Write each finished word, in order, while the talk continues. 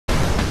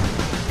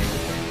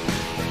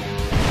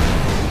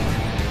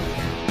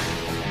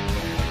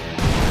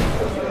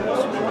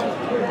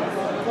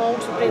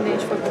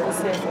surpreendente foi para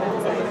você?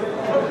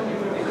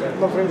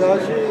 Na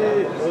verdade,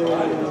 eu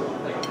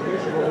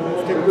não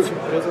fiquei muito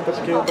surpreso, até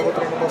porque eu estava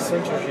treinando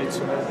bastante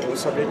jiu-jitsu, né? Eu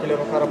sabia que ele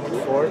era um cara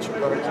muito forte, um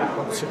cara que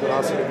quando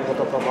segurasse ele ia me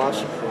botar para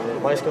baixo.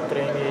 Por mais que eu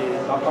treine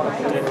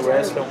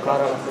wrestling, é um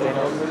cara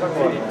treinando o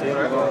treino inteiro,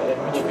 é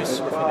muito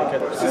difícil defender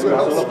queda para esses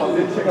caras.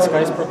 Esses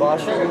caras por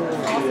baixo, eu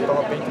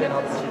estava bem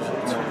treinado no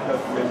jiu-jitsu,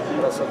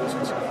 graças a Deus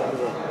consegui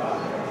fazer.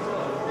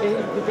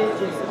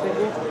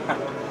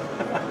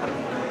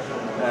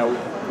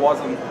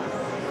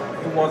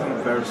 He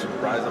wasn't very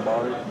surprised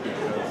about it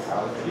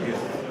because he's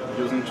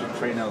using to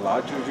train a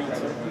lot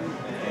jiu-jitsu,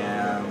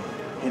 and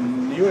he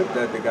knew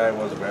that the guy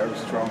was very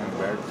strong and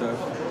very tough,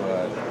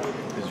 but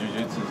his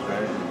jiu-jitsu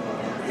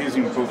he's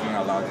improving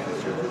a lot in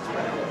his jiu-jitsu.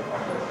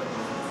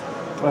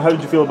 Well, how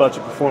did you feel about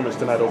your performance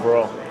tonight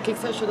overall? O que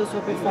você achou da sua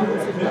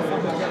performance de uma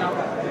forma geral?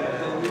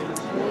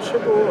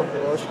 Chegou,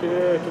 eu acho que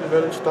aquele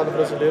velho ditado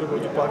brasileiro, gol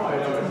de placa, gol de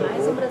venda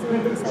gol.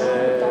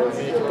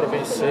 Vim aqui para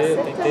vencer,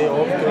 tentei,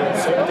 óbvio, eu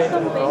sempre tento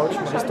no nocaute,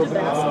 mas estou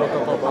brincando de botar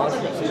para baixo,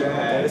 não sei o que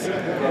acontece.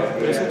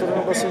 Por isso eu estou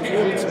vendo bastante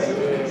jiu-jitsu, porque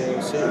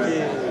eu sei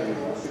que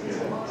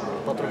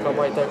para trocar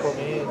Muay Thai com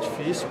alguém é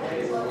difícil,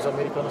 os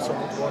americanos são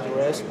muito bons de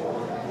wrestling.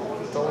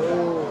 Então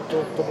eu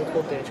estou muito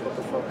contente com a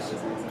performance.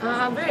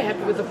 I'm very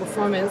happy with the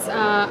performance.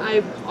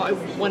 I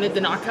wanted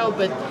the knockout,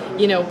 but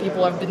you know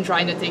people have been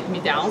trying to take me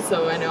down,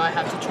 so I know I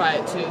have to try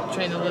to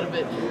train a little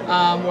bit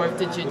more of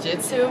the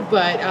jiu-jitsu.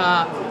 But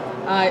a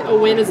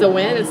win is a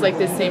win. It's like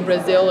this in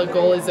Brazil. A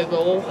goal is a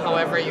goal,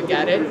 however you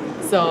get it.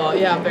 So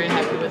yeah, I'm very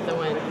happy with the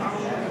win.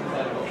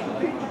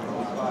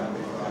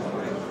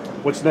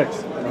 What's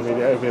next? I mean,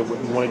 you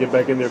want to get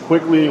back in there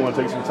quickly? You want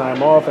to take some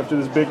time off after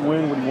this big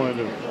win? What do you want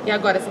to do? E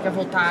agora, você quer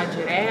voltar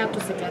direto?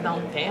 Você quer dar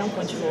um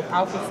tempo antes de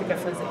voltar? O que você quer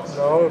fazer?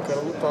 Não, eu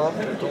quero lutar.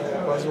 Estou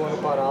quase um ano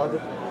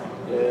parado.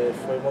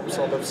 Foi uma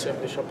opção da UFC me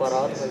deixar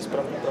parado, mas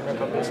para minha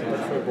cabeça também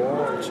foi bom.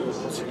 Eu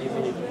consegui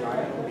me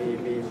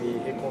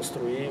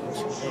reconstruir,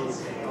 consegui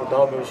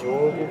mudar o meu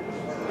jogo.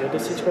 Eu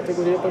desci de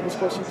categoria para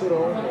buscar o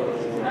cinturão.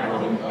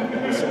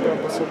 Sempre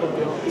para ser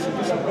campeão,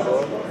 sempre ser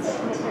melhor.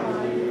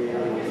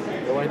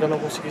 Eu ainda não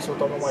consegui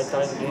soltar meu Muay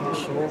Thai, ninguém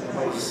deixou,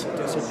 mas eu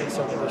tenho certeza que se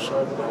alguém deixar,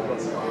 eu vou derrubar.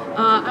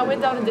 I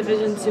went down in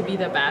division to be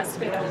the best, to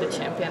become the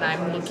champion.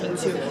 I'm looking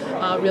to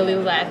really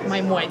let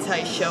my Muay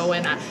Thai show,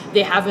 and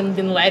they haven't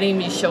been letting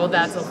me show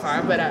that so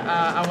far, but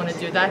I want to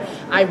do that.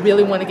 I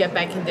really want to get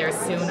back in there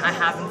soon. I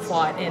haven't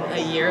fought in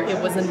a year. It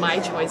wasn't my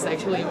choice,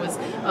 actually. It was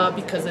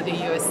because of the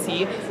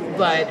UFC,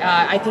 but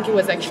I think it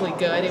was actually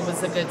good. It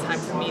was a good time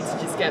for me to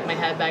just get my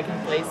head back in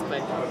place,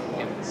 but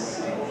yeah.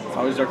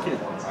 How is your kid?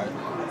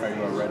 Are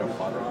you already a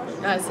father?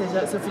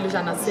 Seu filho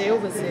já nasceu?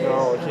 Você...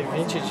 Não, aqui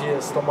 20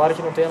 dias. Tomara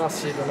que não tenha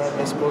nascido, né?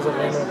 Minha esposa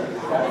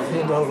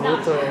vendo a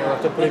luta, eu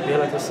até proibi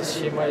ela de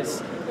assistir,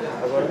 mas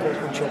agora eu quero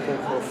curtir um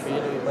pouco com meu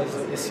filho, mas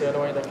esse ano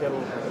eu ainda quero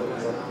lutar.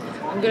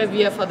 I'm gonna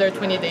be a father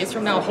 20 days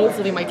from now.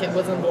 Hopefully my kid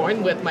wasn't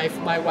born with my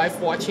wife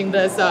watching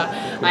this.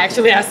 I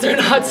actually asked her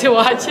not to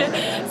watch it,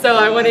 so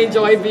I want to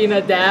enjoy being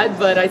a dad,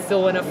 but I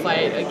still want to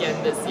fight again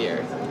this year.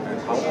 And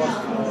how was,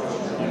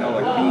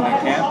 like being in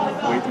camp,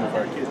 waiting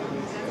for a kid?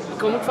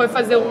 Como foi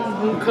fazer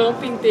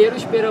campo inteiro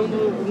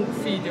esperando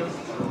filho?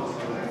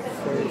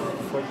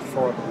 Foi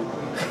foda.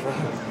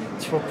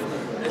 Tipo,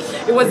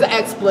 It was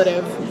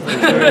expletive.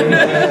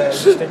 A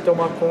gente tem que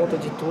tomar conta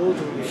de tudo,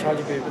 chá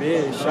de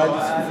bebê, chá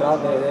de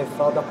fralda,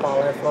 fralda pra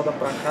lá, fralda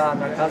pra cá.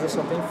 Minha casa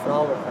só tem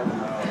fralda, cara.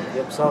 E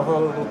eu precisava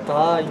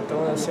lutar,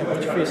 então é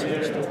muito difícil. A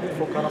gente tem que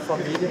focar na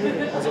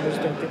família, mas ao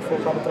mesmo tempo tem que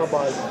focar no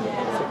trabalho.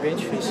 Foi bem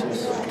difícil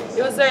isso.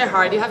 It was very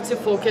hard. You have to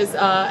focus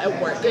at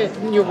work,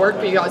 in your work,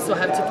 but you also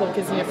have to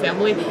focus in your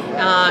family,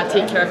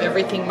 take care of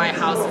everything. My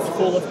house is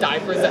full of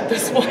diapers at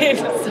this point,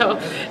 so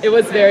it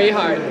was very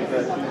hard.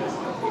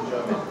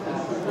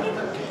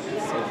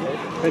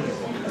 Thank you.